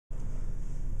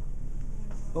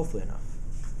Hopefully enough.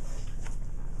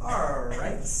 All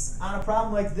right, on a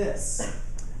problem like this,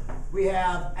 we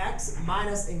have x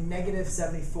minus a negative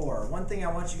 74. One thing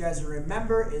I want you guys to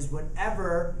remember is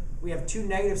whenever we have two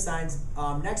negative signs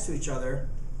next to each other,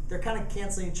 they're kind of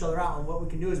canceling each other out, and what we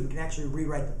can do is we can actually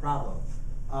rewrite the problem.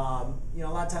 You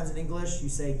know, a lot of times in English, you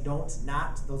say don't,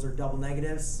 not. Those are double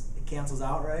negatives. It cancels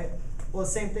out, right? Well, the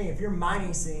same thing. If you're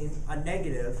minusing a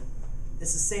negative,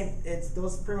 it's the same.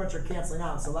 Those pretty much are canceling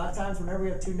out. So a lot of times, whenever we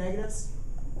have two negatives,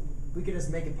 we can just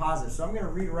make it positive. So I'm going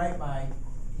to rewrite my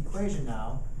equation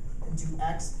now into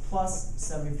x plus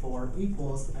 74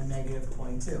 equals a negative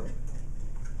 22.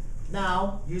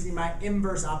 Now, using my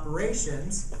inverse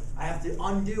operations, I have to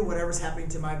undo whatever's happening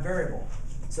to my variable.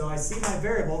 So I see my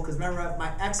variable, because remember,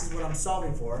 my x is what I'm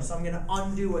solving for, so I'm going to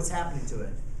undo what's happening to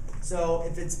it. So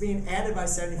if it's being added by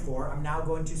 74, I'm now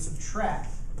going to subtract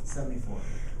 74.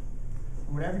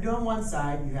 And whatever you do on one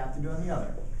side, you have to do on the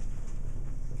other.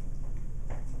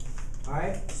 All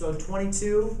right, so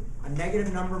 22, a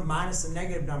negative number minus a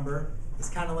negative number, is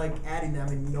kind of like adding them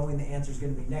and knowing the answer is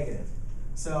going to be negative.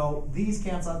 So these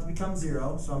cancel out to become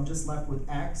 0, so I'm just left with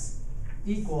x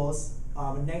equals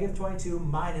a negative 22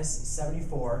 minus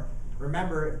 74.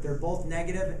 Remember, if they're both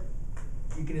negative,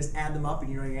 you can just add them up and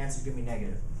you know your answer is going to be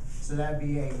negative. So that would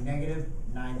be a negative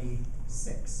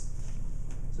 96.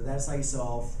 So that's how you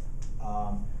solve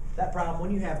that problem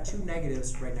when you have two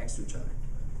negatives right next to each other.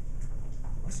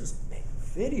 Let's just make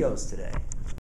videos today.